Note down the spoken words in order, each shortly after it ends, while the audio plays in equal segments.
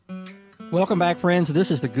Welcome back, friends. This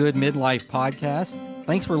is the Good Midlife Podcast.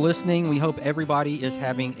 Thanks for listening. We hope everybody is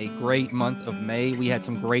having a great month of May. We had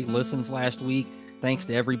some great listens last week. Thanks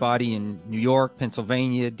to everybody in New York,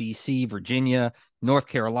 Pennsylvania, D.C., Virginia, North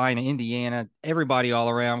Carolina, Indiana, everybody all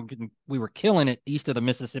around. We were killing it east of the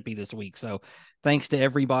Mississippi this week. So thanks to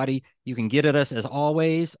everybody. You can get at us, as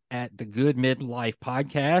always, at the Good Midlife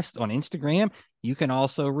Podcast on Instagram. You can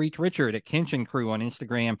also reach Richard at Kenshin Crew on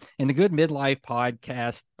Instagram and the Good Midlife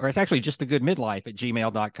Podcast, or it's actually just the Good Midlife at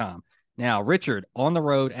gmail.com. Now, Richard, on the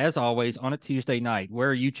road, as always, on a Tuesday night. Where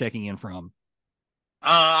are you checking in from?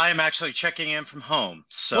 I am actually checking in from home.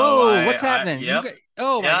 So Whoa, what's happening? Yep,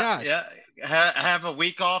 Oh my yeah, gosh. yeah. Have a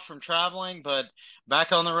week off from traveling, but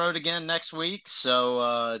back on the road again next week.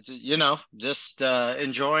 So, just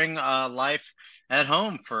enjoying life at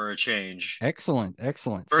home for a change. Excellent,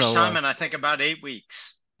 excellent. First So time in I think about 8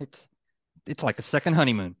 weeks. it's it's like a second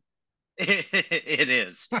honeymoon. It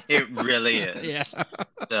is. It really Yeah. is.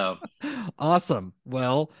 So, Awesome.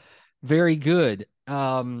 Well, very good.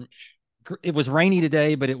 It was rainy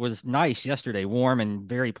today, but it was nice yesterday, warm and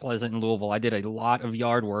very pleasant in Louisville. I did a lot of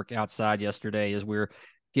yard work outside yesterday as we're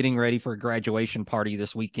getting ready for a graduation party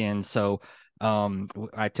this weekend. So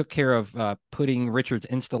I took care of putting Richard's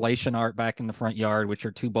installation art back in the front yard, which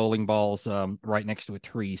are two bowling balls right next to a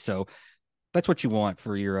tree. So that's what you want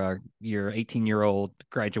for your 18-year-old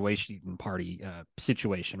graduation party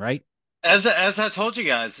situation, right? as I told you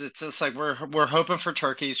guys, it's just like we're hoping for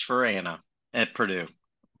turkeys for Anna at Purdue.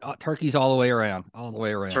 Turkeys all the way around, all the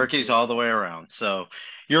way around. Turkeys all the way around. So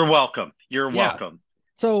you're welcome. You're Yeah. welcome.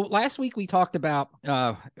 So last week we talked about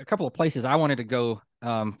a couple of places I wanted to go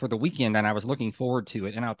for the weekend, and I was looking forward to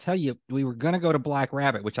it. And I'll tell you, we were going to go to Black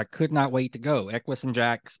Rabbit, which I could not wait to go. Equus and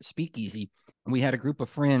Jack's Speakeasy. We had a group of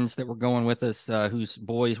friends that were going with us, whose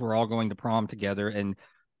boys were all going to prom together, and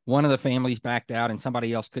one of the families backed out, and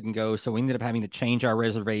somebody else couldn't go. So we ended up having to change our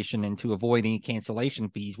reservation, and to avoid any cancellation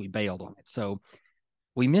fees, we bailed on it. So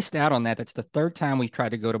we missed out on that. That's the third time we've tried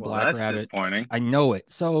to go to Well, Black that's Rabbit. disappointing. I know it.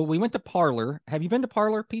 So we went to Parlor. Have you been to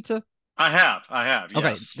Parlor Pizza? I have. I have. Okay,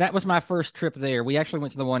 Yes. that was my first trip there. We actually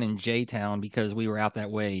went to the one in J-Town because we were out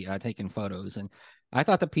that way taking photos, and I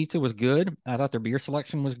thought the pizza was good. I thought their beer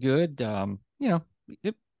selection was good.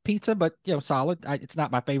 Pizza, but solid. It's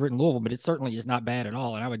not my favorite in Louisville, but it certainly is not bad at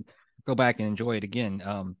all, and I would go back and enjoy it again.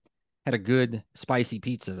 Had a good spicy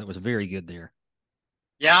pizza that was very good there.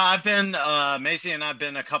 Yeah, I've been Maisie and I've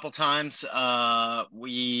been a couple times.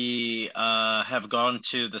 We have gone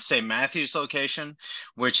to the St. Matthew's location,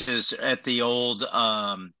 which is at the old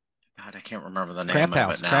God, I can't remember the name Craft of it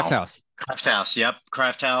House, Craft now. House. Craft House, yep,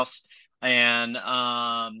 Craft House. And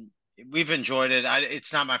we've enjoyed it.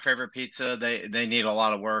 It's not my favorite pizza. They need a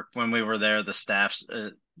lot of work. When we were there, the staffs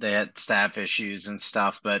they had staff issues and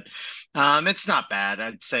stuff, but it's not bad.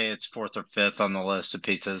 I'd say it's fourth or fifth on the list of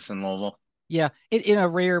pizzas in Louisville. Yeah, in a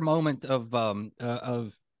rare moment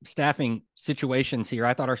of staffing situations here,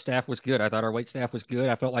 I thought our staff was good. I thought our wait staff was good.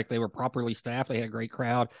 I felt like they were properly staffed. They had a great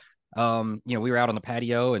crowd. We were out on the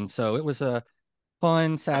patio, and so it was a fun I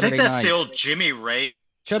think Saturday that's the night. old Jimmy Ray or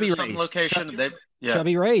Chubby something Rays, location. Yeah,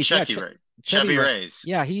 Chubby Rays, yeah, Chucky Rays, Chubby Chubby Ray. Rays.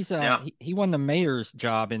 Yeah, he's Yeah, he won the mayor's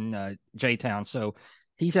job in J Town, so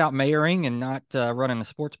he's out mayoring and not running a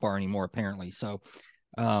sports bar anymore, apparently. So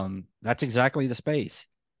that's exactly the space.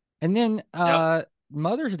 And then yep.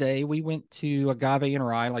 Mother's Day, we went to Agave and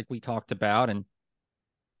Rye, like we talked about, and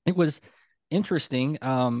it was interesting.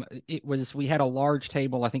 We had a large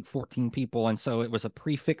table, I think 14 people, and so it was a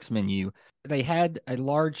prefix menu. They had a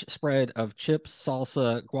large spread of chips,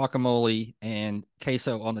 salsa, guacamole, and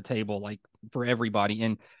queso on the table, like for everybody.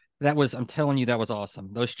 And I'm telling you, that was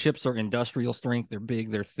awesome. Those chips are industrial strength. They're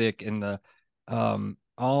big, they're thick, and the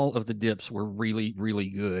all of the dips were really,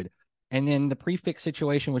 really good. And then the prefix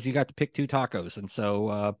situation was you got to pick two tacos, and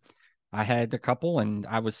so I had a couple, and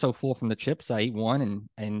I was so full from the chips, I ate one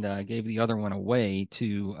and gave the other one away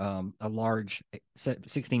to a large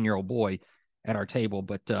 16-year-old boy at our table.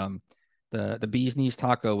 But the bee's knees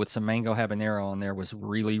taco with some mango habanero on there was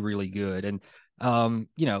really, really good. And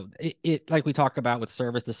it like we talked about with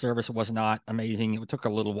service, the service was not amazing. It took a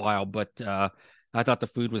little while, but I thought the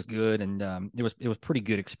food was good, and it was pretty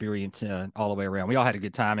good experience all the way around. We all had a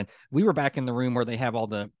good time, and we were back in the room where they have all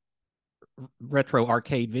the retro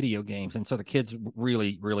arcade video games, and so the kids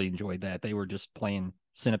really, really enjoyed that. They were just playing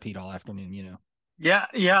Centipede all afternoon. Yeah,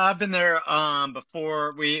 yeah, I've been there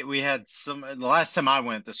before. We had some the last time I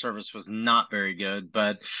went, the service was not very good,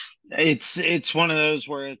 but it's one of those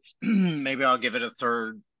where it's maybe I'll give it a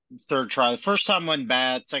third try. The first time went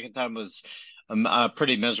bad, second time was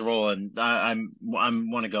pretty miserable, and I'm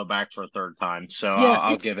want to go back for a third time. So Yeah,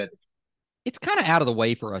 I'll it's give it. It's kind of out of the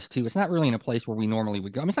way for us too. It's not really in a place where we normally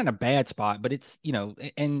would go. I mean, it's not a bad spot, but it's,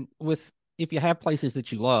 and with if you have places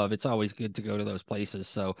that you love, it's always good to go to those places.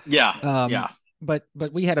 So, Yeah, um, yeah. but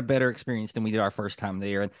we had a better experience than we did our first time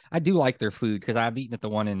there, and I do like their food because I've eaten at the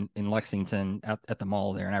one in Lexington out at the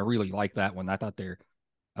mall there, and I really like that one. I thought their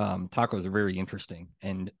tacos are very interesting,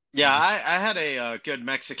 and Yeah, just I had a, good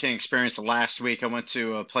Mexican experience last week. I went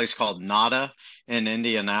to a place called Nada in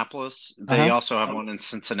Indianapolis. They uh-huh. also have one in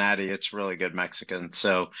Cincinnati. It's really good Mexican.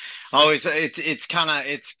 So always it's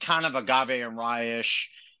kind of agave and rye-ish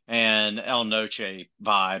and El Noche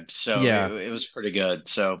vibe. So it, Yeah. it was pretty good.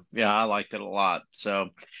 So yeah, I liked it a lot. So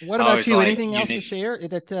What I about always you? like Anything else to unique. share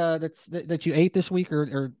that you ate this week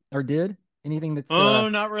or did? Anything that's Oh,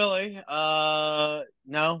 not really.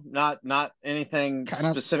 No, not anything kind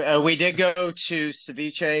of specific. We did go to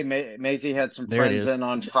ceviche. Maisie had some there it friends is. in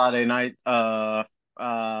on Friday night.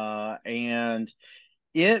 And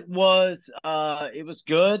it was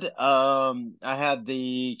good. I had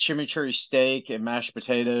the chimichurri steak and mashed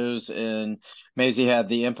potatoes, and Maisie had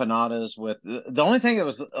the empanadas with the only thing that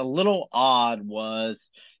was a little odd was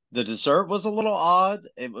the dessert was a little odd.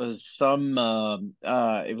 It was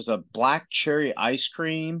a black cherry ice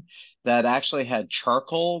cream that actually had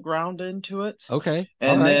charcoal ground into it. Okay. All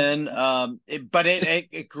And right. then but it, Just it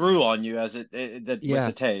it grew on you as with yeah.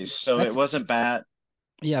 the taste. So it That's wasn't bad.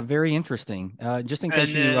 yeah, very interesting. Just in case And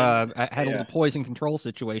you then had a little yeah. poison control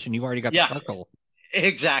situation, you've already got the Yeah, charcoal.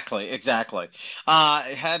 exactly.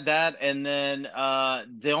 I had that, and then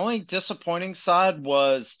the only disappointing side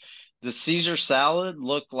was the Caesar salad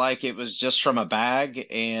looked like it was just from a bag,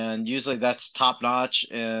 and usually that's top notch.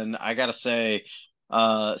 And I gotta say,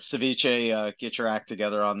 ceviche, get your act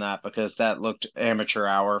together on that because that looked amateur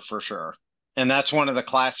hour for sure. And that's one of the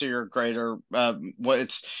classier, greater. What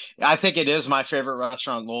it's, I think it is my favorite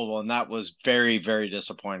restaurant in Louisville, and that was very, very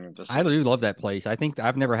disappointing to I see. do love that place. I think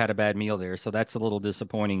I've never had a bad meal there, so that's a little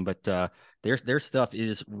disappointing, but their stuff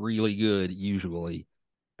is really good usually.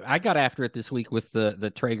 I got after it this week with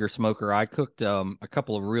the Traeger smoker. I cooked a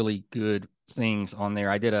couple of really good things on there.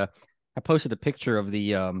 I posted a picture of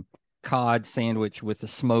the cod sandwich with the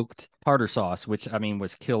smoked tartar sauce, which I mean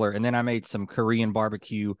was killer. And then I made some Korean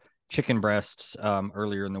barbecue chicken breasts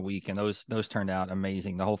earlier in the week, and those turned out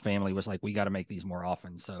amazing. The whole family was like, "We got to make these more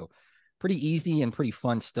often." So pretty easy and pretty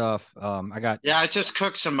fun stuff. I got Yeah, I just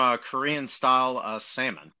cooked some Korean style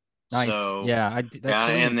salmon. nice, So yeah. That yeah, in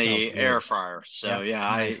Korean sounds the air good. fryer. So Yep, yeah,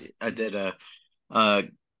 I nice. I did a uh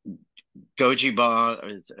goji bar.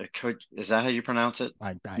 Is that how you pronounce it?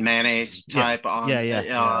 I Mayonnaise yeah, type yeah, yeah,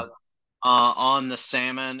 yeah. on the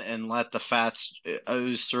salmon and let the fats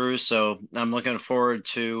ooze through. So I'm looking forward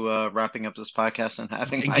to wrapping up this podcast and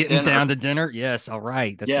having my Getting dinner. down to dinner. Yes. All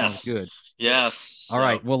right. That sounds Yes, good. yes. All So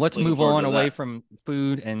right. Well, let's looking move forward on to away that. from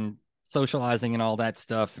food and socializing and all that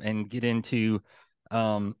stuff and get into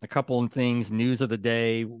a couple of things. News of the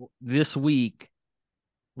day this week,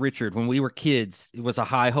 Richard. When we were kids, it was a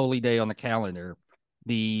high holy day on the calendar.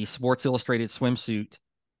 The Sports Illustrated swimsuit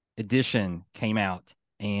edition came out,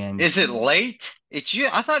 and Is it late?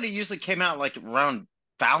 I thought it usually came out like around it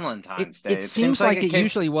Valentine's it Day. It seems seems like like it it came.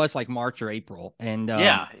 usually was like March or April,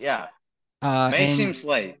 Yeah, yeah. May and seems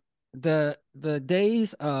late. the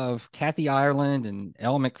days of Kathy Ireland and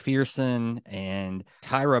Elle McPherson and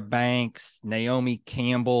Tyra Banks, Naomi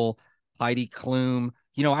Campbell, Heidi Klum.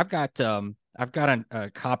 I've got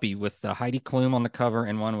a copy with Heidi Klum on the cover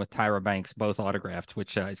and one with Tyra Banks, both autographed,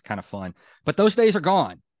 which is kind of fun. But those days are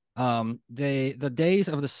gone. The days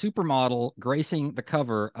of the supermodel gracing the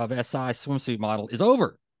cover of SI swimsuit model is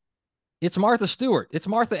over. It's Martha Stewart. It's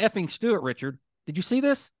Martha effing Stewart, Richard. Did you see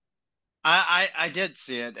this? I did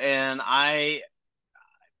see it, and I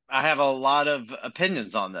have a lot of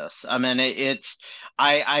opinions on this. I mean, it's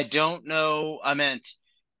I don't know.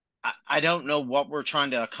 I don't know what we're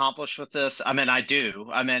trying to accomplish with this. I mean, I do.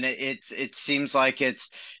 I mean, it seems like it's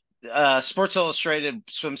Sports Illustrated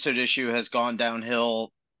swimsuit issue has gone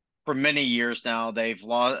downhill for many years now. They've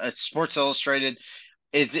lost Sports Illustrated.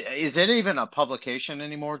 Is it even a publication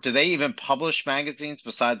anymore? Do they even publish magazines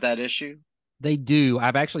beside that issue They do.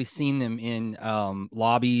 I've actually seen them in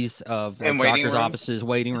lobbies of and like waiting doctors' rooms? offices,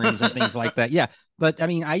 waiting rooms, and things like that. Yeah, but I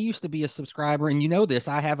mean, I used to be a subscriber, and you know this.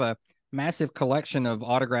 I have a massive collection of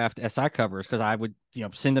autographed SI covers because I would,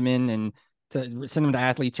 send them in and to send them to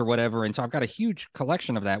athletes or whatever. And so I've got a huge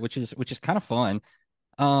collection of that, which is kind of fun.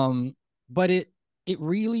 But it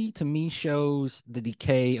really to me shows the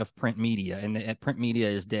decay of print media, and that print media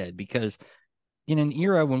is dead because in an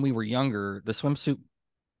era when we were younger, the swimsuit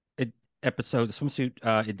the swimsuit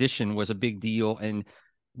edition was a big deal, and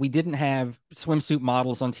we didn't have swimsuit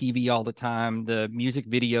models on TV all the time. The music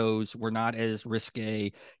videos were not as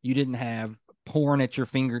risque. You didn't have porn at your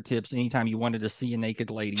fingertips anytime you wanted to see a naked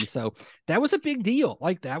lady. So that was a big deal.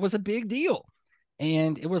 Like that was a big deal.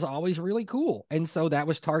 And it was always really cool. And so that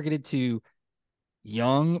was targeted to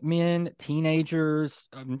young men, teenagers,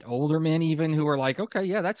 older men, even who were like, okay,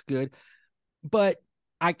 yeah, that's good. But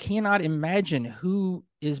I cannot imagine who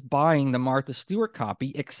is buying the Martha Stewart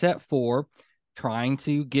copy except for trying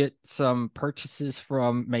to get some purchases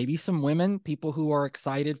from maybe some women, people who are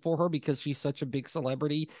excited for her because she's such a big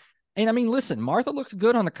celebrity. And I mean, listen, Martha looks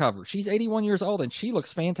good on the cover. She's 81 years old and she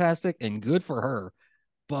looks fantastic and good for her.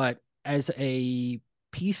 But as a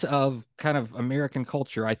piece of kind of American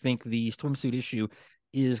culture, I think the swimsuit issue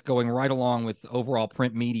is going right along with overall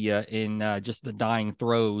print media in just the dying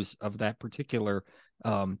throes of that particular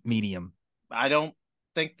medium. I don't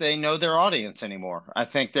think they know their audience anymore. I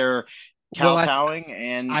think they're Well, kowtowing,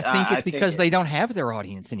 I and think it's I think, because they don't have their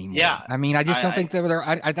audience anymore. yeah, I mean, I just don't I think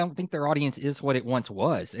I don't think their audience is what it once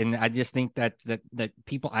was, and I just think that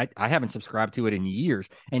people I haven't subscribed to it in years.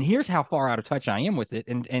 And here's how far out of touch I am with it,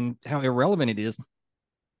 and how irrelevant it is.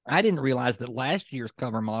 I didn't realize that last year's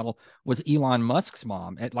cover model was Elon Musk's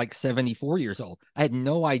mom at like 74 years old. I had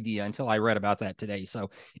no idea until I read about that today. So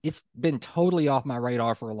it's been totally off my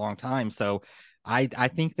radar for a long time. So I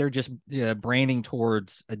think they're just branding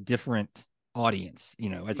towards a different audience,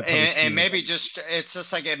 as opposed and to. maybe just it's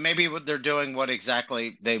just like maybe what they're doing, what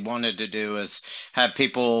exactly they wanted to do is have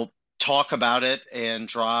people talk about it and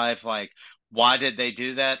drive like, why did they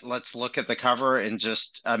do that? Let's look at the cover and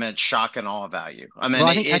just, I mean, shock and awe value. I Well, mean,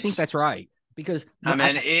 I think that's right because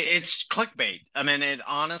it's clickbait. I mean, it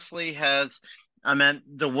honestly has. I mean,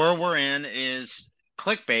 the world we're in is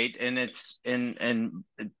clickbait, and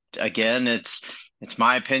again, it's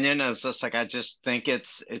my opinion. It's just like I just think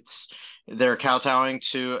it's they're kowtowing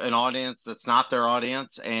to an audience that's not their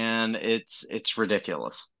audience, and it's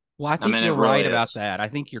ridiculous. Well, I I think mean, you're it right really about is. that. I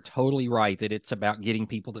think you're totally right that it's about getting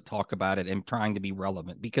people to talk about it and trying to be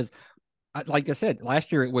relevant because like I said,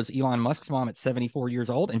 last year it was Elon Musk's mom at 74 years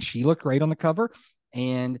old, and she looked great on the cover.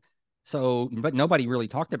 And so, but nobody really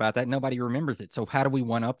talked about that. Nobody remembers it. So, how do we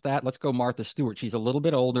one up that? Let's go Martha Stewart. She's a little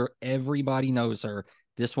bit older. Everybody knows her.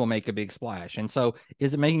 This will make a big splash. And so,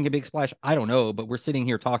 is it making a big splash? I don't know, but we're sitting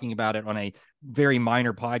here talking about it on a very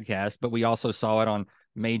minor podcast, but we also saw it on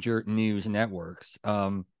major news networks.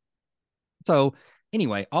 So,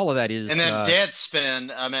 anyway, all of that And is, then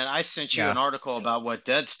Deadspin, I mean, I sent you yeah, an article about what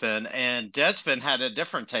Deadspin, and Deadspin had a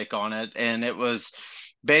different take on it, and it was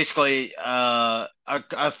basically a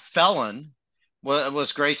felon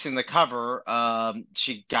was gracing the cover.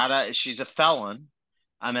 She's a felon.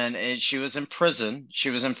 I mean, she was in prison. She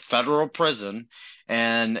was in federal prison,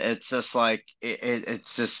 and it's just like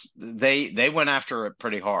it's just they went after it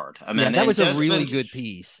pretty hard. I Yeah, mean, that and was a really Deadspin's, good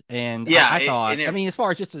piece, and yeah, I thought, and I it mean, as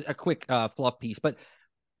far as just a quick fluff piece, but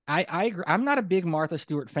I agree. I'm not a big Martha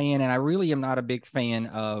Stewart fan, and I really am not a big fan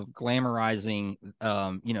of glamorizing,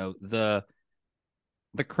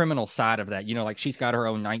 the criminal side of that. Like she's got her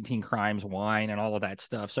own 19 Crimes wine and all of that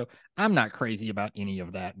stuff. So I'm not crazy about any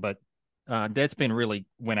of that, but Deadspin really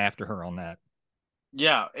went after her on that,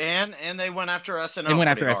 yeah, and they went after and SNL went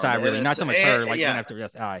pretty after hard, SI and really, not so much her, like went yeah, after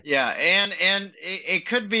SI. yeah, and it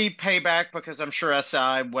could be payback because I'm sure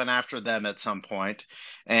SI went after them at some point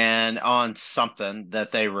and on something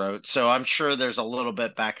that they wrote. So I'm sure there's a little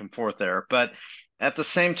bit back and forth there, but at the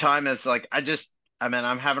same time, as like I mean,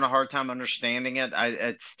 I'm having a hard time understanding it.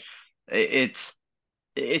 It's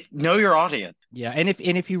know your audience. Yeah, and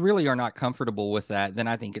if you really are not comfortable with that, then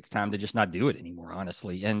I think it's time to just not do it anymore,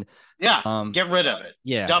 honestly. And Yeah, um, get rid of it,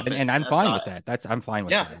 yeah, dump and it, I'm fine with SI. that. I'm fine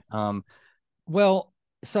with Yeah. that. Well,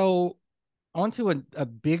 so onto a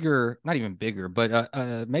bigger, not even bigger,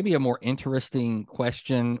 but maybe a more interesting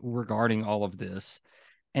question regarding all of this,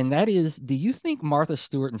 and that is, do you think Martha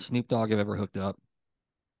Stewart and Snoop Dogg have ever hooked up?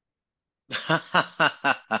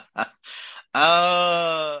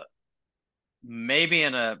 uh Maybe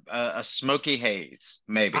in a smoky haze,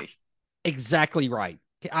 I, maybe. exactly right.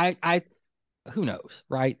 I who knows,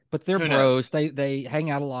 right? But they're Who bros. knows? They hang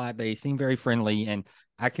out a lot. They seem very friendly, and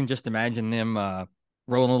I can just imagine them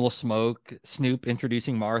rolling a little smoke. Snoop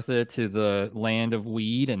introducing Martha to the land of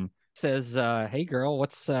weed and says, "Hey, girl,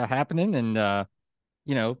 what's happening?" And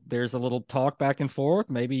there's a little talk back and forth.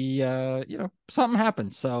 Maybe something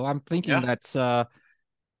happens. So I'm thinking Yeah. that's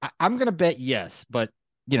I'm gonna bet yes, but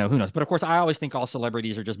who knows? But of course, I always think all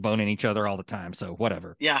celebrities are just boning each other all the time. So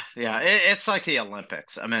whatever. Yeah, yeah. It's like the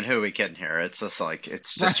Olympics. I mean, who are we kidding here? It's just like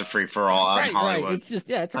it's Right, just a free for all out in right. Hollywood. It's just,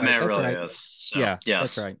 yeah, that's I mean, right. it That's really right. is. So Yeah,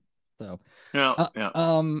 that's yes. right. So, Yeah, uh, yeah.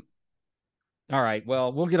 um, All right.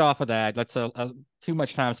 Well, we'll get off of that. That's too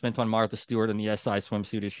much time spent on Martha Stewart and the SI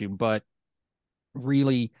swimsuit issue, but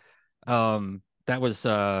really, that was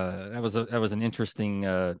an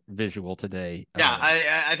interesting visual today. Yeah,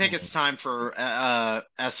 I think it's time for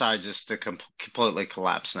SI just to completely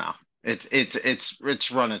collapse now.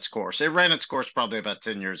 It's run its course. It ran its course probably about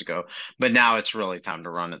 10 years ago, but now it's really time to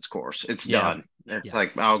run its course. It's Yeah, done. It's yeah.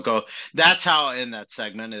 like I'll go. That's how I end that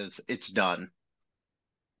segment is it's done.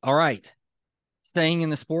 All right. Staying in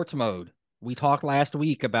the sports mode. We talked last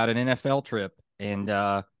week about an NFL trip, and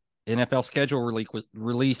NFL schedule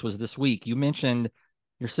release was this week. You mentioned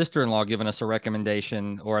your sister-in-law giving us a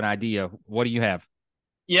recommendation or an idea. What do you have?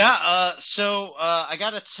 Yeah, I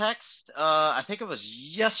got a text, I think it was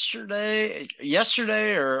yesterday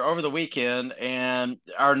or over the weekend, and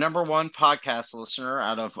our number one podcast listener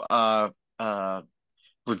out of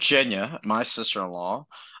Virginia, my sister-in-law,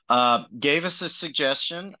 gave us a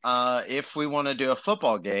suggestion if we want to do a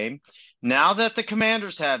football game. Now that the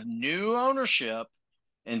Commanders have new ownership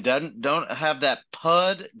and don't have that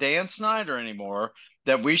Pud Dan Snyder anymore,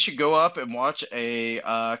 that we should go up and watch a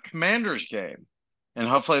Commanders game, and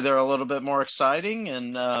hopefully they're a little bit more exciting.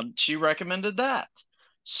 And she recommended that.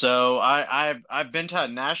 So I've been to a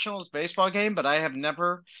Nationals baseball game, but I have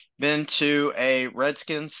never been to a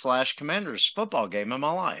Redskins slash Commanders football game in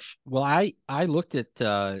my life. Well, I looked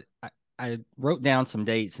at I wrote down some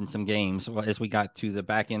dates and some games as we got to the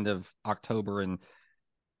back end of October and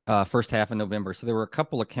first half of November. So there were a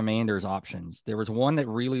couple of Commanders options. There was one that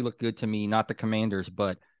really looked good to me, not the Commanders,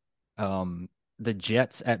 but um, the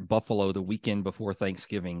Jets at Buffalo the weekend before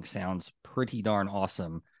Thanksgiving sounds pretty darn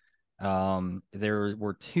awesome. There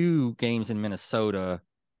were two games in Minnesota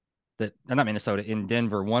that not Minnesota in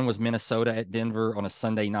Denver. One was Minnesota at Denver on a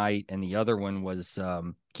Sunday night, and the other one was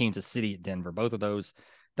Kansas City at Denver. Both of those,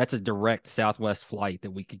 that's a direct Southwest flight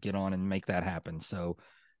that we could get on and make that happen. So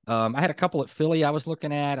I had a couple at Philly I was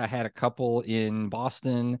looking at. I had a couple in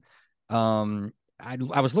Boston.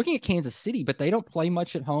 I was looking at Kansas City, but they don't play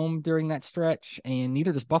much at home during that stretch, and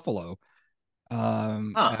neither does Buffalo. Huh,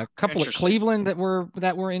 A couple at interesting. Cleveland that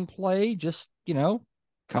were in play, just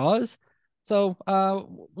cause. So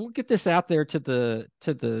we'll get this out there to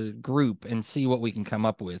the group and see what we can come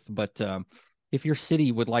up with. But if your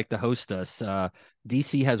city would like to host us,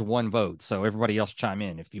 DC has one vote, so everybody else chime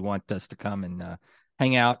in if you want us to come and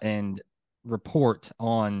hang out and report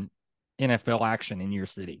on NFL action in your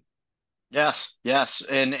city. Yes, yes,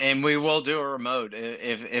 and we will do a remote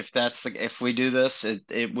if that's the if we do this,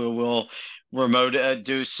 it will remote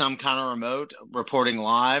do some kind of remote reporting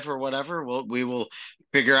live or whatever. We will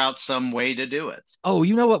figure out some way to do it. Oh,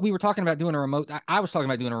 you know what? We were talking about doing a remote. I was talking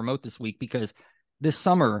about doing a remote this week because this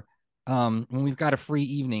summer, when we've got a free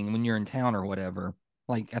evening when you're in town or whatever,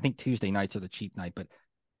 like I think Tuesday nights are the cheap night, but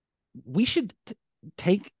we should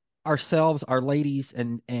take ourselves, our ladies,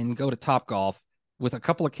 and go to Top Golf with a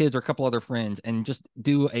couple of kids or a couple other friends and just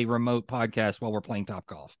do a remote podcast while we're playing Top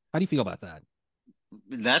Golf. How do you feel about that?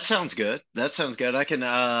 That sounds good. That sounds good. I can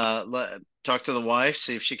talk to the wife,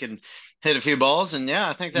 see if she can hit a few balls, and yeah,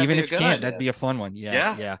 I think that'd Even be a if you good can't, that'd idea. be a fun one. Yeah,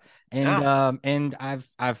 Yeah, yeah. yeah. And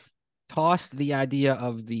I've tossed the idea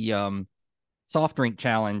of the soft drink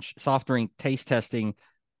challenge, soft drink taste testing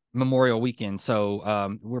Memorial Weekend.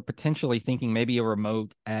 So we're potentially thinking maybe a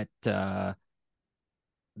remote at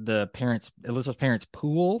the parents Elizabeth's parents'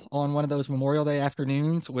 pool on one of those Memorial Day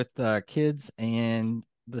afternoons with kids and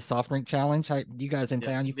the soft drink challenge. You guys in Yeah,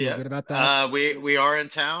 town? You feel yeah. good about that? We are in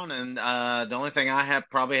town, and the only thing I have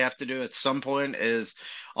probably have to do at some point is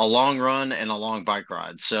a long run and a long bike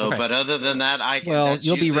ride. So, Okay. but other than that, Well, that's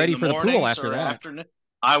you'll be usually in ready the for the pool mornings after or that. afternoon.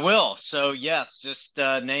 I will. So yes, just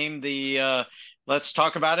name the. Let's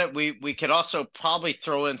talk about it. We could also probably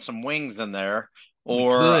throw in some wings in there We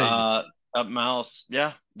or could. a mouse.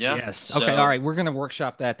 Yeah, yeah. Yes. Okay. All So right. We're gonna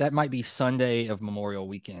workshop that. That might be Sunday of Memorial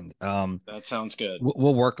Weekend. that sounds good.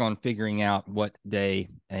 We'll work on figuring out what day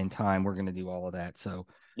and time we're gonna do all of that. So,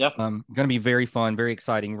 Yep. gonna be very fun, very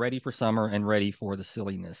exciting. Ready for summer and ready for the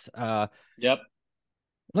silliness. Yep.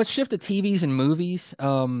 Let's shift to TVs and movies.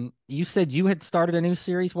 You said you had started a new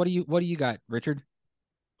series. What do you got, Richard?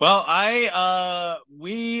 Well, I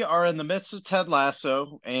we are in the midst of Ted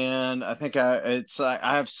Lasso, and I think I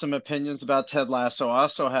have some opinions about Ted Lasso. I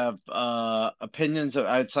also have opinions of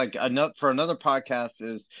it's like another for another podcast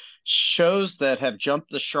is shows that have jumped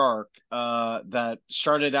the shark that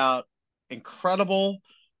started out incredible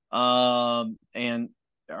and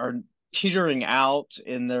are teetering out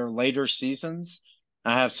in their later seasons.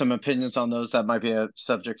 I have some opinions on those that might be a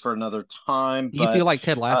subject for another time, Do you feel but like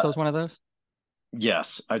Ted Lasso uh, is one of those?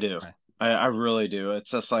 yes, I do. Okay. I really do.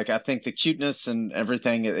 It's just like I think the cuteness and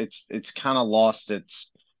everything, it's kind of lost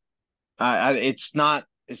its it's not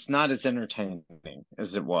as entertaining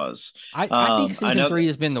as it was. I think I season know that three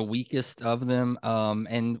has been the weakest of them.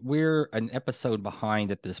 And we're an episode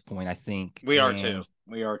behind at this point, I think. we are too. And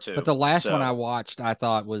We are but too. the last one I So watched, I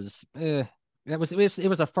thought was it was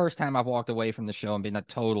the first time I've walked away from the show and been a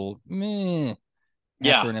total meh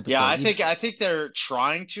yeah, after an yeah. episode. I think they're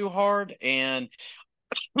trying too hard. And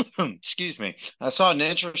excuse me, I saw an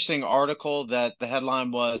interesting article that the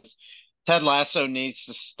headline was Ted Lasso needs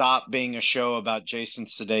to stop being a show about Jason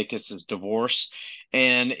Sudeikis' divorce.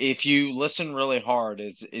 And if you listen really hard,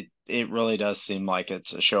 is it really does seem like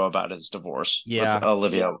it's a show about his divorce with Yeah,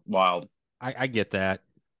 Olivia Wilde. I get that.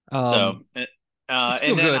 So, Um, it's still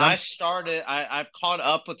and then good. I've caught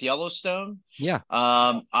up with Yellowstone. Yeah,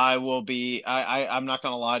 I will be, I'm not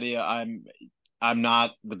gonna lie to you. I'm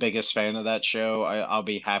not the biggest fan of that show. I'll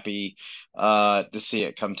be happy, to see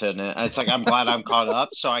it come to an end. It's like, I'm glad I'm caught up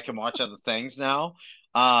so I can watch other things now.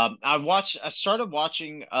 I started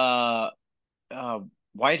watching, uh,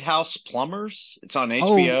 White House Plumbers. It's on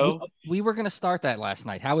Oh, HBO. we were gonna start that last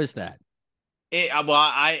night. How is that? Well,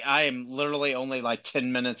 I am literally only like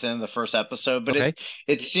 10 minutes in the first episode, but Okay.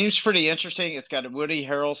 it seems pretty interesting. It's got Woody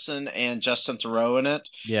Harrelson and Justin Theroux in it,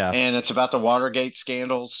 Yeah. and it's about the Watergate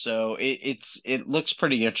scandals. So it looks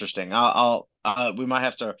pretty interesting. We might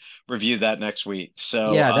have to review that next week.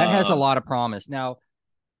 So Yeah, that has a lot of promise. Now,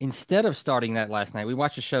 instead of starting that last night, we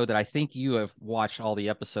watched a show that I think you have watched all the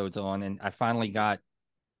episodes on, and I finally got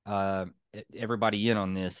uh everybody in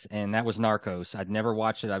on this, and that was Narcos. I'd never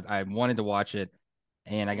watched it. I wanted to watch it,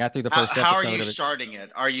 and I got through the first how are episode you of it. starting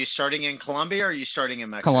it? Are you starting in Colombia or are you starting in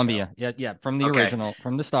Mexico? Columbia. Yeah, yeah, from the Okay. original,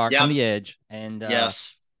 from the start, from Yep. the edge. And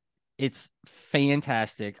Yes. it's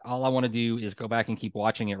fantastic. All I want to do is go back and keep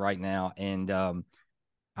watching it right now. And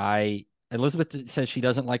I Elizabeth says she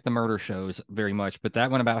doesn't like the murder shows very much, but that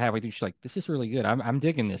one about halfway through, she's like, "This is really good. I'm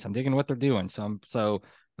digging this. I'm digging what they're doing." So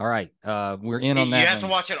all right, we're in on You that have to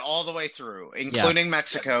one. watch it all the way through, Yeah, including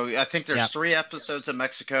Mexico. I think yeah. there's 3 episodes of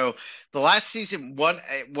Mexico. The last season, one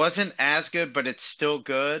it wasn't as good, but it's still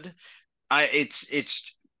good.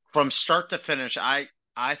 It's from start to finish. I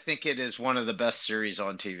think it is one of the best series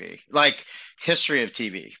on TV, like history of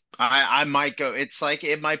TV. I might go. It's like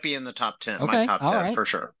it might be in the top 10, my Okay, top all 10 right. for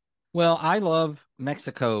sure. Well, I love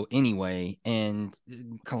Mexico anyway, and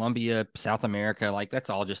Colombia, South America, like that's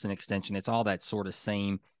all just an extension. It's all that sort of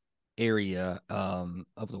same area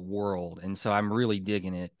of the world, and so I'm really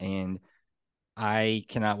digging it, and I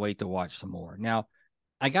cannot wait to watch some more. Now,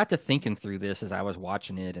 I got to thinking through this as I was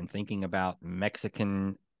watching it and thinking about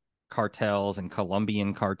Mexican cartels and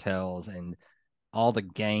Colombian cartels and all the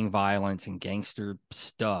gang violence and gangster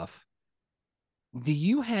stuff. Do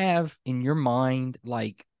you have in your mind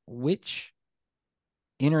like which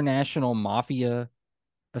international mafia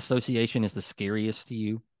association is the scariest to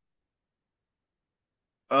you?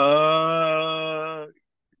 Uh,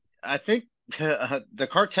 I think the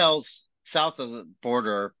cartels south of the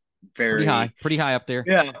border are very Pretty high up there.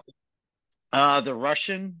 yeah. The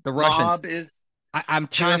Russian The Russians. mob is I'm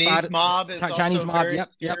terrified. Chinese mob is Chinese also mob. very Yep,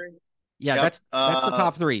 yep. scary. Yeah, Yep. that's the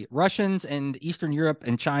top three: Russians and Eastern Europe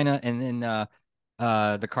and China, and then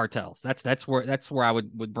the cartels. That's where I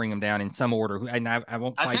would bring them down in some order. And I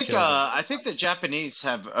won't fight you over it. I think the Japanese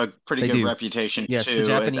have a pretty They good do. reputation Yes, the too.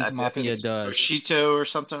 Japanese I think mafia it's does. Bushido or Yeah,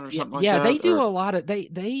 something like yeah, they that. do Or a lot of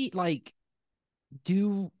they like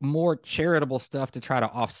do more charitable stuff to try to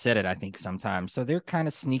offset it, I think sometimes. So they're kind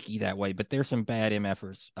of sneaky that way, but there's some bad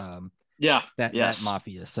MFers yeah, that yes,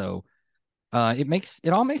 mafia. So it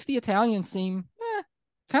all makes the Italians seem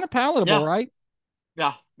kind of palatable, yeah, right?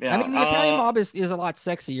 yeah, I yeah. mean, the Italian mob is a lot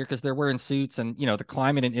sexier because they're wearing suits, and the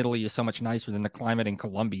climate in Italy is so much nicer than the climate in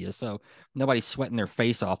Colombia. So nobody's sweating their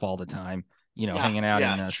face off all the time, Yeah, hanging out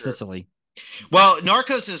yeah, in sure. Sicily. Well,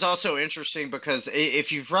 Narcos is also interesting because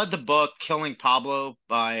if you've read the book Killing Pablo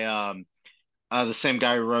by the same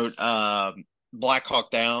guy who wrote Black Hawk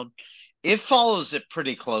Down, it follows it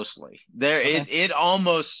pretty closely. Okay. It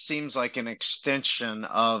almost seems like an extension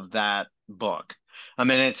of that book. I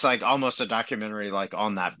mean, it's like almost a documentary like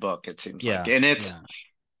on that book, it seems like. Yeah. And Yeah.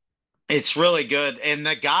 it's really good. And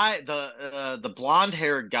the blonde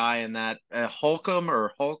haired guy in that Holcomb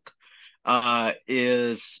or Hulk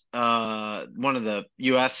is one of the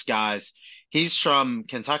U.S. guys. He's from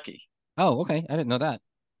Kentucky. Oh, okay. I didn't know that.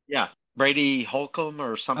 Yeah, Brady Holcomb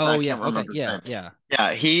or something. I Oh, yeah. can't Okay. remember his Yeah. name. Yeah.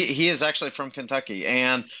 Yeah, he is actually from Kentucky,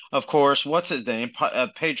 and of course, what's his name?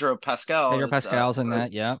 Pedro Pascal Pedro is Pascal's in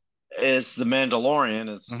that. Yeah. is the Mandalorian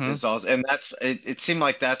Hmm. is also, and that's it seemed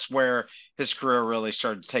like that's where his career really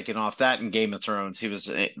started taking off. That and Game of Thrones, he was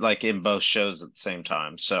like in both shows at the same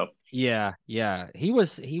time. So Yeah, yeah. He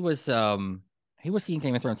was he in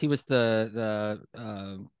Game of Thrones. He was the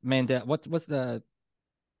Mandel. What's the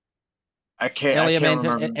I Elia can't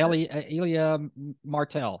Mantel? remember. Elia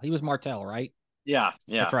Martell. He was Martell, right? Yeah, That's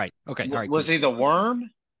yeah. right. Okay. All right. Was Cool. he the worm?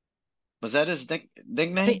 Was that his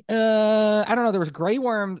nickname? I don't know. There was Grey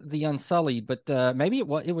Worm the Unsullied, but maybe it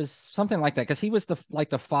was something like that because he was the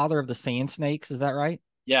father of the Sand Snakes. Is that right?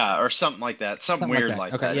 Yeah, or something like that. Something Something like weird that.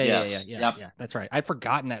 like Okay. that. Yeah. Yeah. Yeah. Yes. Yeah. Yep. Yeah. That's right. I'd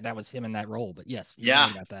forgotten that was him in that role, but yes, you're Yeah.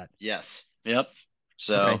 right about that. Yes. Yep. Okay.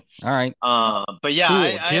 So, All right. but yeah,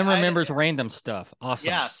 Cool. Jim remembers random stuff. Awesome.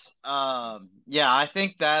 yes. Yeah, I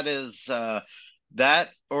think that is that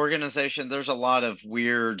organization. There's a lot of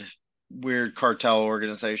weird cartel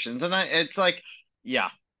organizations, and it's like, yeah,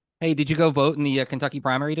 Hey, did you go vote in the Kentucky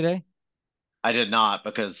primary today? I did not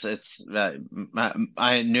because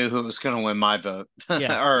I knew who was going to win my vote,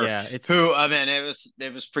 Yeah, or yeah. It's who. I mean,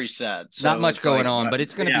 it was pretty sad. not So much it's going like, on, but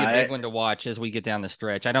it's going to be yeah, a big one to watch as we get down the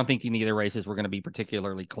stretch. I don't think in either races were going to be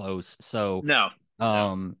particularly close. So, no, no.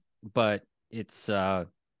 um, but it's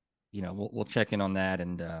we'll check in on that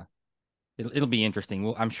and it'll be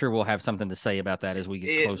interesting. I'm sure we'll have something to say about that as we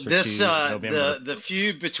get closer This to November. the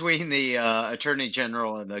feud between the attorney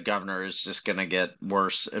general and the governor is just going to get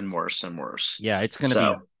worse and worse and worse. Yeah, it's going to be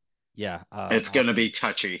So yeah, it's going to awesome. be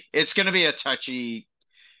touchy. It's going to be a touchy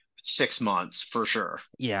 6 months for sure.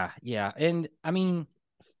 Yeah, yeah. And I mean,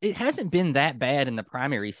 it hasn't been that bad in the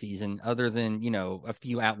primary season, other than, a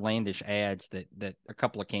few outlandish ads that a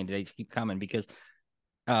couple of candidates keep coming because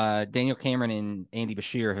Daniel Cameron and Andy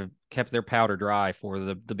Bashir have kept their powder dry for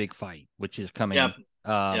the big fight, which is coming Yep,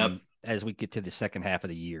 yep, as we get to the second half of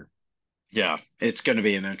the year. yeah. It's going to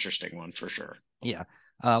be an interesting one for sure. Yeah.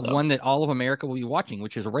 So One that all of America will be watching,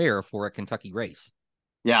 which is rare for a Kentucky race.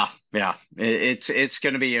 yeah, yeah. It's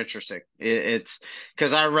going to be interesting. It's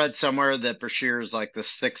because I read somewhere that Bashir is like the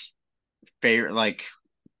sixth favorite, like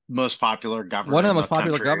most popular One governor of the in the most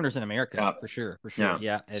popular country. governors in America, Yep. for sure, for sure. Yeah.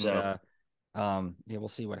 Yeah, and So yeah, we'll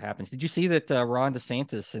see what happens. Did you see that Ron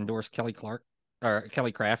DeSantis endorsed Kelly Clark or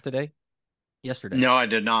Kelly Craft today? Yesterday. no, I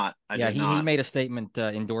did not. I Yeah, did he not. made a statement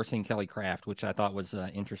endorsing Kelly Craft, which I thought was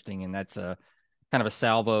interesting, and that's kind of a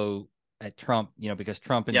salvo at Trump, because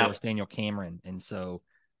Trump Yep. endorsed Daniel Cameron, and so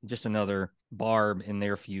just another barb in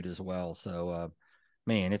their feud as well. So,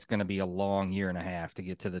 man, it's going to be a long year and a half to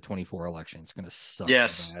get to the 24 election. It's going to suck so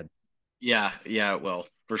Yes. bad. Yeah. Yeah. It will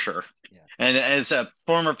for sure. Yeah. And as a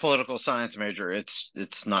former political science major, it's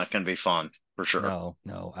not going to be fun for sure. No,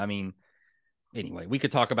 no. I mean, anyway, we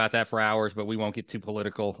could talk about that for hours, but we won't get too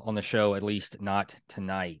political on the show, at least not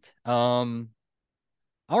tonight.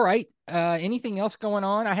 All right. Anything else going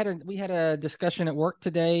on? We had a discussion at work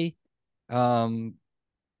today. Um,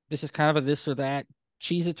 this is kind of a this or that.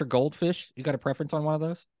 Cheez-Its or goldfish? You got a preference on one of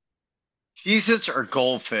those? Cheez-Its or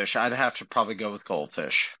goldfish? I'd have to probably go with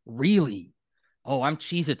goldfish. Really? Oh, I'm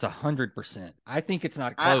Cheez-Its 100%. I think it's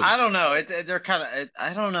not I close. don't know. They're kind of.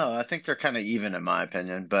 I don't know. I think they're kind of even in my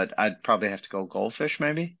opinion, but I'd probably have to go goldfish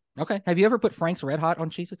maybe. Okay. Have you ever put Frank's Red Hot on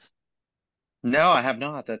Cheez-Its? No, I have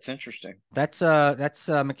not. That's interesting. That's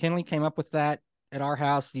McKinley came up with that at our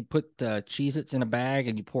house. You put Cheez-Its in a bag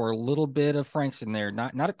and you pour a little bit of Frank's in there.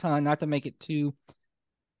 Not a ton, not to make it too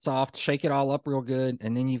soft. Shake it all up real good,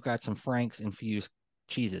 and then you've got some Frank's infused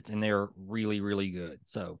Cheez-Its, and they're really, really good.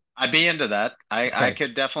 So I'd be into that. I okay,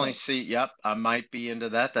 could definitely see. Yep, I might be into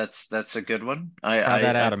that. That's a good one. I try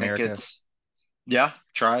that I, out, I think America. it's yeah.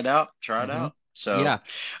 Try it out. Try it Hmm. out. So, Yeah.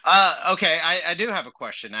 okay. I do have a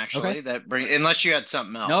question Okay. actually that bring unless you had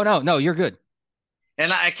something No, no, else. no. You're good.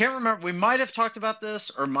 And I can't remember. We might have talked about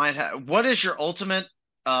this or might have. What is your ultimate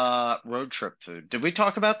road trip food? Did we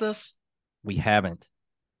talk about this? We haven't.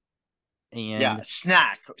 Yeah, And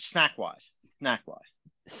snack wise.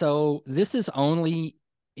 so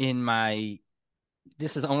in my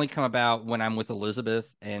this has only come about when I'm with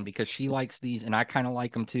Elizabeth, and because she likes these and I kind of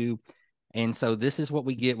like them too. And so this is what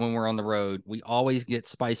we get when we're on the road. We always get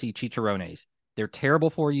spicy chicharrones. They're terrible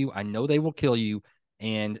for you. I know they will kill you.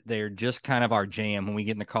 And they're just kind of our jam when we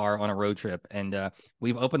get in the car on a road trip. And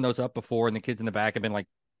we've opened those up before, and the kids in the back have been like,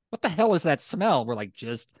 what the hell is that smell? We're like,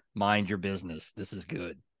 just mind your business. This is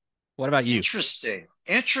good. What about you? Interesting.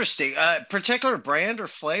 Interesting. Particular brand or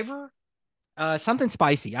flavor? Something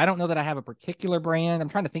spicy. I don't know that I have a particular brand. I'm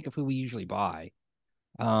trying to think of who we usually buy.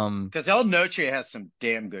 Um, Because El Noche has some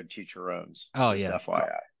damn good chicharrones, oh just yeah,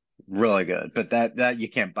 FYI. Really good. But that you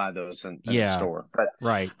can't buy those in the yeah, store. But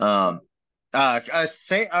right. um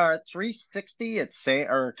Say 360 at Say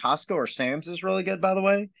or Costco or Sam's is really good, by the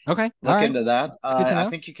way. Okay. All Look right. into that. It's good to I know.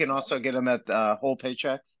 think you can also get them at Whole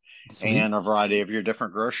Paychecks Sweet. and a variety of your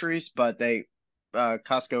different groceries, but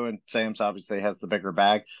Costco and Sam's obviously has the bigger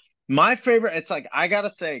bag. My favorite, it's like I gotta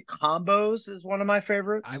say, combos is one of my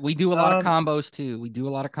favorite. We do a lot of Um, combos too. We do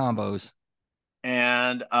a lot of combos.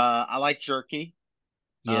 and I like jerky.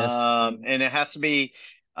 Yes. And it has to be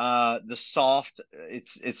the soft.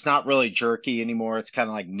 It's not really jerky anymore. It's kind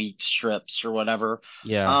of like meat strips or whatever.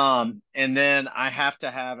 Yeah. And then I have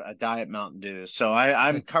to have a Diet Mountain Dew. So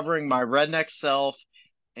I'm Okay. covering my redneck self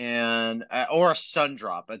and or a Sun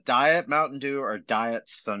Drop. A Diet Mountain Dew or Diet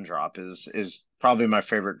Sun Drop is probably my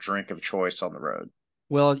favorite drink of choice on the road.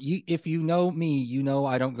 Well, if you know me, you know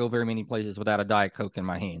I don't go very many places without a Diet Coke in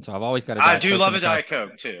my hand. So I've always got a I Diet do Coke in love the a car. Diet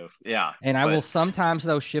Coke too. Yeah, And I will but sometimes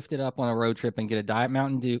though shift it up on a road trip and get a Diet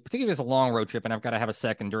Mountain Dew, particularly if it's a long road trip and I've got to have a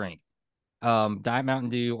second drink. Diet Mountain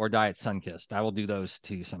Dew or Diet Sunkist. I will do those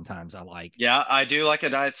two sometimes. I like. yeah, I do like a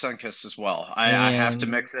Diet Sunkiss as well. I have to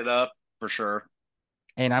And mix it up for sure.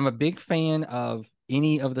 I'm a big fan of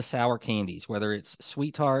any of the sour candies, whether it's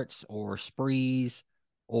sweet tarts or sprees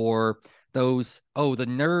or those the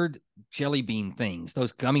nerd jelly bean things,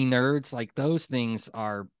 those gummy nerds, like those things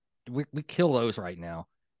are we kill those right now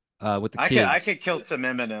with the I kids. could kill some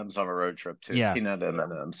M&Ms on a road trip too. Yeah. Peanut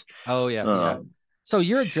M&Ms. Oh yeah, yeah. Um, So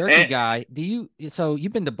you're a jerky and guy. So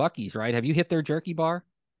you've been to Bucky's, right? Have you hit their jerky bar?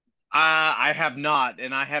 I have not,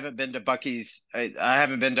 and I haven't been to Bucky's. I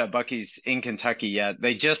haven't been to Bucky's in Kentucky yet.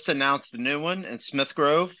 They just announced the new one in Smith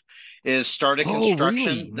Grove is started Oh, really?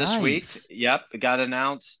 construction this week. Nice. Yep, it got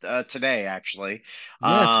announced today actually.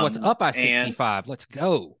 Yes, what's up I And 65. Let's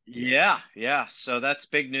go. yeah, yeah. So that's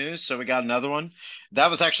big news. So we got another one. That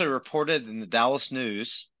was actually reported in the Dallas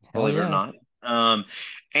News, Hell believe it or yeah. not. Um,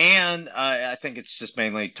 and I think it's just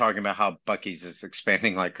mainly talking about how Bucky's is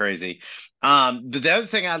expanding like crazy. But the other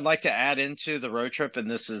thing I'd like to add into the road trip, and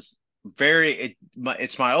this is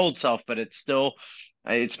it's my old self, but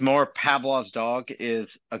it's more Pavlov's dog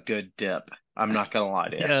is a good dip. I'm not gonna lie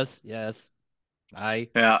to you. Yes, yes. I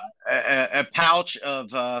Yeah, a pouch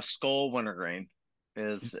of Skull wintergreen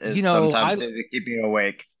is you know, sometimes I to keep you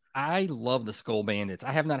awake. I love the Skull Bandits.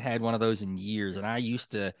 I have not had one of those in years, and I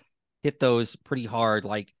used to hit those pretty hard,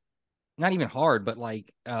 like not even hard, but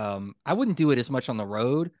like I wouldn't do it as much on the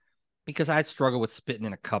road because I'd struggle with spitting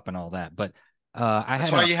in a cup and all that. But I That's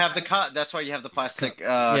had why an you have the cup. That's why you have the cup. plastic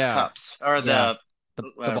Yeah, cups or yeah. the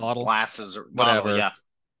The bottle, glasses or bottle. whatever. Yeah,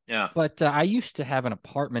 yeah. But I used to have an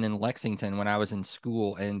apartment in Lexington when I was in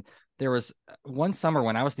school, and there was one summer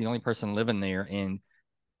when I was the only person living there, and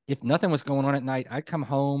if nothing was going on at night, I'd come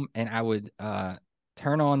home and I would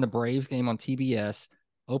turn on the Braves game on TBS,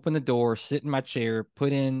 open the door, sit in my chair,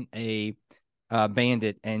 put in a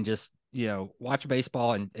Bandit, and just watch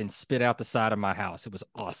baseball and spit out the side of my house. It was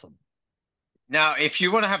awesome. Now, if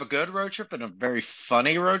you want to have a good road trip and a very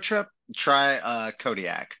funny road trip, try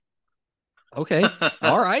Kodiak. Okay,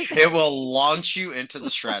 all right. It will launch you into the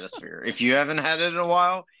stratosphere. If you haven't had it in a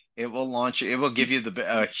while, it will launch you. It will Do, give you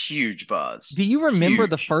a huge buzz. do you remember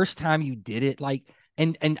the Huge. first time you did it? Like,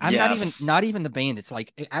 and I'm not even Yes. not even the Bandits.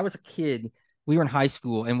 Like, I was a kid. We were in high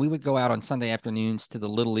school, and we would go out on Sunday afternoons to the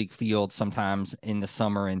Little League field sometimes in the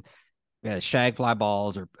summer and shag fly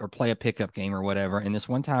balls or play a pickup game or whatever. And this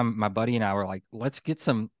one time, my buddy and I were like, let's get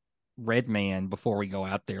some Red Man before we go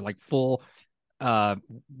out there, like full uh,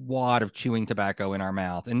 wad of chewing tobacco in our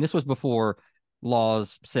mouth. And this was before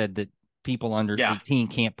laws said that people under Yeah. 18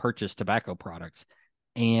 can't purchase tobacco products.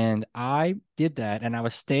 And I did that, and I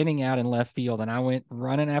was standing out in left field, and I went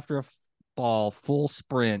running after a ball, full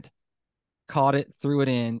sprint, caught it, threw it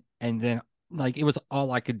in, and then like it was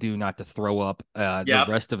all I could do not to throw up the Yep.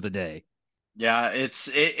 rest of the day. Yeah.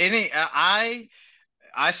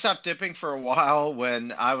 I stopped dipping for a while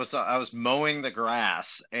when I was mowing the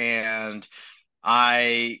grass and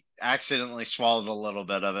I accidentally swallowed a little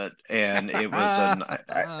bit of it, and it was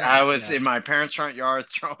I was Yeah, in my parents' front yard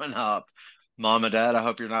throwing up. Mom and Dad, I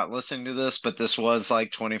hope you're not listening to this, but this was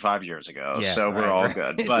like 25 years ago, yeah, so we're right, all right.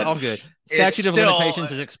 good. It's But all good. it's Statute of still,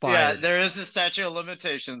 limitations is yeah, expired. there is a statute of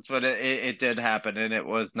limitations, but it did happen, and it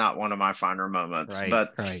was not one of my finer moments. Right,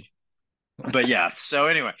 right. But yeah, so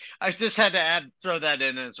anyway, I just had to throw that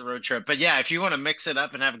in as a road trip. But yeah, if you want to mix it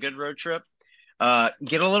up and have a good road trip,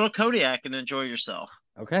 get a little Kodiak and enjoy yourself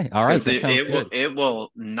Okay, all right. because That sounds good. it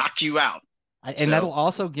will knock you out. And that'll So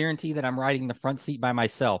also guarantee that I'm riding the front seat by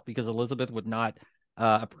myself because Elizabeth would not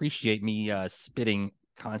appreciate me spitting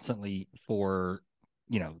constantly for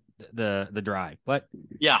the drive. But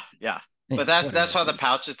yeah, yeah. But that's whatever. why the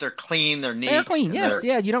pouches they're clean, they're They are neat, clean. and Yes, they're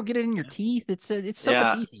yeah. You don't get it in your teeth. It's so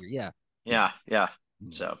much yeah. easier. Yeah. Yeah, yeah.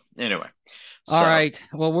 So anyway, All so right.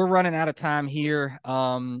 Well, we're running out of time here.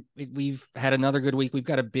 We've had another good week. We've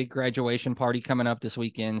got a big graduation party coming up this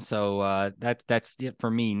weekend, so that's it for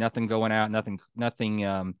me. Nothing going out, nothing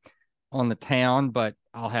on the town, but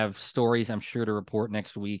I'll have stories I'm sure to report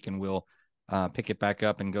next week, and we'll pick it back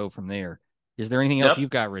up and go from there. Is there anything else yep. you've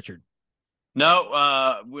got, Richard? No,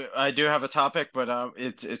 I do have a topic, but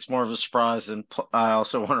it's more of a surprise, and I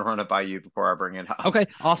also want to run it by you before I bring it up. Okay,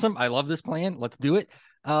 awesome. I love this plan. Let's do it.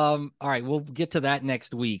 All right, we'll get to that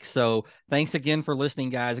next week. So thanks again for listening,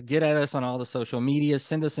 guys. Get at us on all the social media.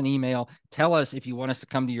 Send us an email. Tell us if you want us to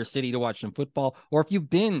come to your city to watch some football, or if you've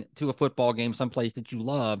been to a football game someplace that you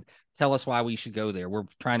loved, tell us why we should go there. We're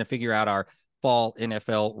trying to figure out our fall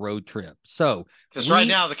NFL road trip. So Because right we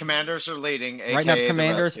now the Commanders are leading, right now the aka the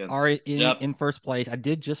Commanders are Redskins. in Yep. in first place. I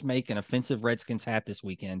did just make an offensive Redskins hat this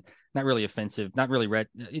weekend. Not really offensive, not really red.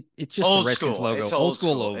 It's just the Old Redskins school. logo, It's old old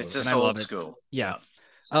school school. It's logo, and just I love old it. school. Yeah. Yeah.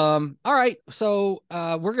 So, All right. So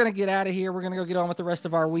we're gonna get out of here. We're gonna go get on with the rest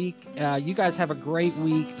of our week. You guys have a great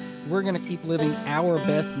week. We're gonna keep living our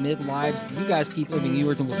best mid lives. You guys keep living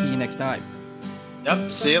yours, and we'll see you next time.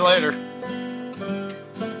 yep. See you later.